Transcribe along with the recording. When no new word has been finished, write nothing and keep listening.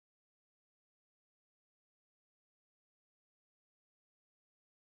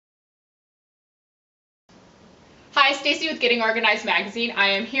Hi, Stacy with Getting Organized Magazine. I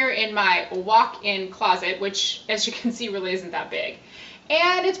am here in my walk-in closet, which, as you can see, really isn't that big.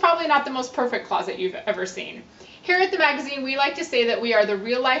 And it's probably not the most perfect closet you've ever seen. Here at the magazine, we like to say that we are the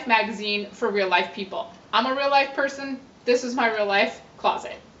real-life magazine for real-life people. I'm a real-life person. This is my real-life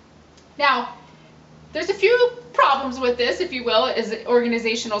closet. Now, there's a few problems with this, if you will, as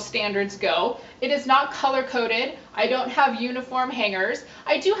organizational standards go. It is not color-coded. I don't have uniform hangers.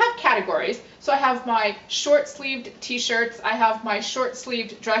 I do have categories. So I have my short-sleeved t-shirts. I have my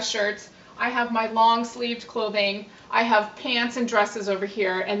short-sleeved dress shirts. I have my long-sleeved clothing. I have pants and dresses over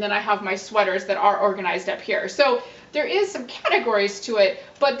here. And then I have my sweaters that are organized up here. So there is some categories to it,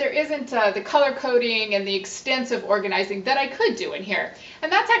 but there isn't the color coding and the extensive organizing that I could do in here.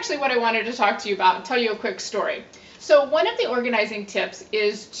 And that's actually what I wanted to talk to you about and tell you a quick story. So one of the organizing tips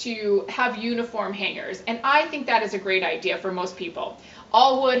is to have uniform hangers, and I think that is a great idea for most people.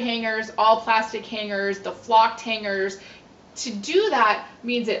 All wood hangers, all plastic hangers, the flocked hangers. To do that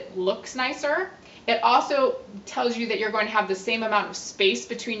means it looks nicer. It also tells you that you're going to have the same amount of space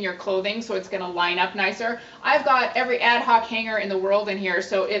between your clothing, so it's going to line up nicer. I've got every ad hoc hanger in the world in here,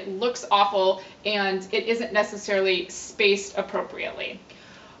 so it looks awful and it isn't necessarily spaced appropriately.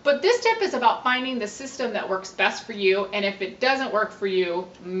 But this tip is about finding the system that works best for you, and if it doesn't work for you,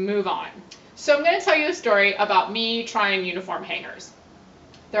 move on. So I'm going to tell you a story about me trying uniform hangers.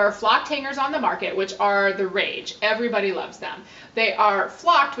 There are flocked hangers on the market, which are the rage. Everybody loves them. They are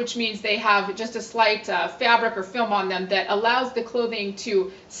flocked, which means they have just a slight fabric or film on them that allows the clothing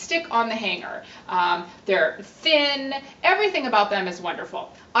to stick on the hanger. They're thin. Everything about them is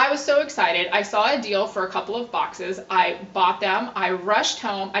wonderful. I was so excited. I saw a deal for a couple of boxes. I bought them. I rushed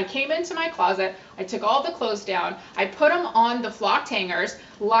home. I came into my closet. I took all the clothes down. I put them on the flocked hangers,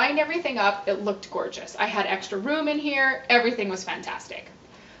 lined everything up. It looked gorgeous. I had extra room in here. Everything was fantastic.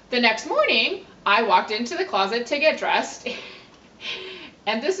 The next morning, I walked into the closet to get dressed,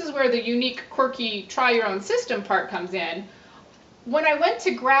 and this is where the unique, quirky, try-your-own-system part comes in. When I went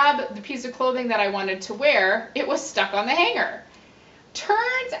to grab the piece of clothing that I wanted to wear, it was stuck on the hanger.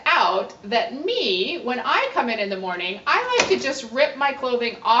 Turns out that me, when I come in the morning, I like to just rip my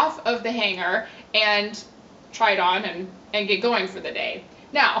clothing off of the hanger and try it on and get going for the day.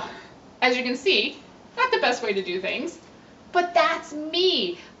 Now, as you can see, not the best way to do things, but that's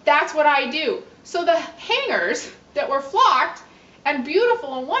me. That's what I do. So the hangers that were flocked and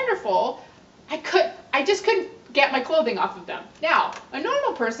beautiful and wonderful, I just couldn't get my clothing off of them. Now, a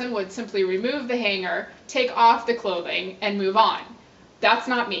normal person would simply remove the hanger, take off the clothing, and move on. That's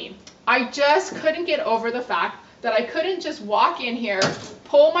not me. I just couldn't get over the fact that I couldn't just walk in here,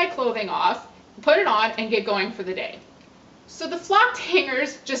 pull my clothing off, put it on, and get going for the day. So the flocked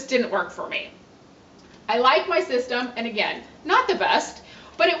hangers just didn't work for me. I like my system, and again, not the best,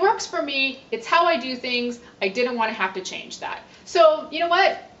 but it works for me. It's how I do things. I didn't want to have to change that. So you know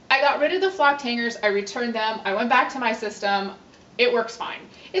what? I got rid of the flocked hangers. I returned them. I went back to my system. It works fine.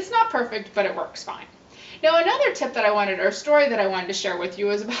 It's not perfect, but it works fine. Now another tip that I wanted, or story that I wanted to share with you,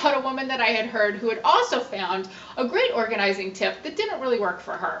 is about a woman that I had heard who had also found a great organizing tip that didn't really work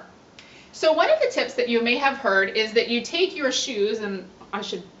for her. So one of the tips that you may have heard is that you take your shoes, and I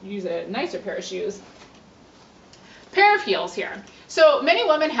should use a nicer pair of shoes, pair of heels here. So many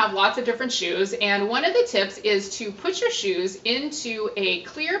women have lots of different shoes, and one of the tips is to put your shoes into a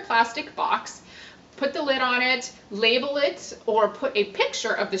clear plastic box, put the lid on it, label it, or put a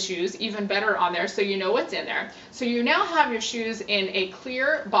picture of the shoes, even better, on there so you know what's in there. So you now have your shoes in a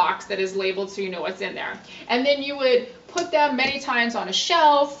clear box that is labeled so you know what's in there. And then you would put them many times on a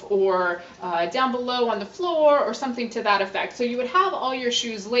shelf or down below on the floor or something to that effect. So you would have all your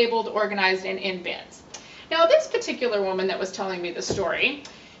shoes labeled, organized, and in bins. Now this particular woman that was telling me the story,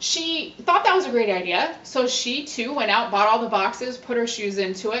 she thought that was a great idea, so she too went out, bought all the boxes, put her shoes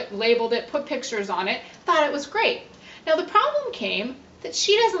into it, labeled it, put pictures on it, thought it was great. Now the problem came that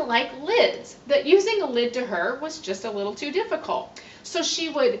she doesn't like lids, that using a lid to her was just a little too difficult. So she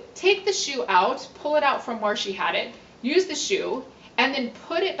would take the shoe out, pull it out from where she had it, use the shoe, and then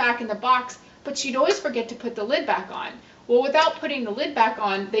put it back in the box, but she'd always forget to put the lid back on. Well, without putting the lid back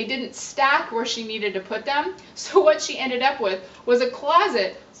on, they didn't stack where she needed to put them. So what she ended up with was a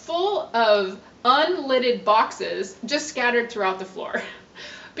closet full of unlidded boxes just scattered throughout the floor.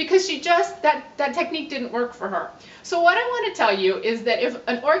 Because that technique didn't work for her. So what I want to tell you is that if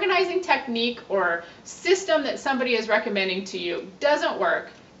an organizing technique or system that somebody is recommending to you doesn't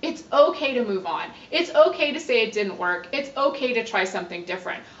work, it's okay to move on. It's okay to say it didn't work. It's okay to try something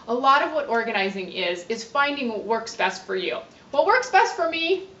different. A lot of what organizing is finding what works best for you. What works best for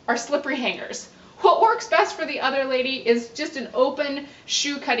me are slippery hangers. What works best for the other lady is just an open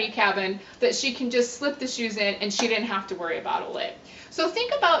shoe cuddy cabin that she can just slip the shoes in and she didn't have to worry about a lid. So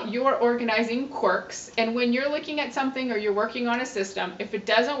think about your organizing quirks, and when you're looking at something or you're working on a system, if it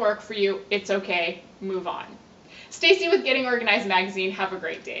doesn't work for you, it's okay, move on. Stacy with Getting Organized Magazine, have a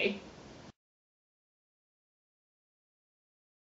great day.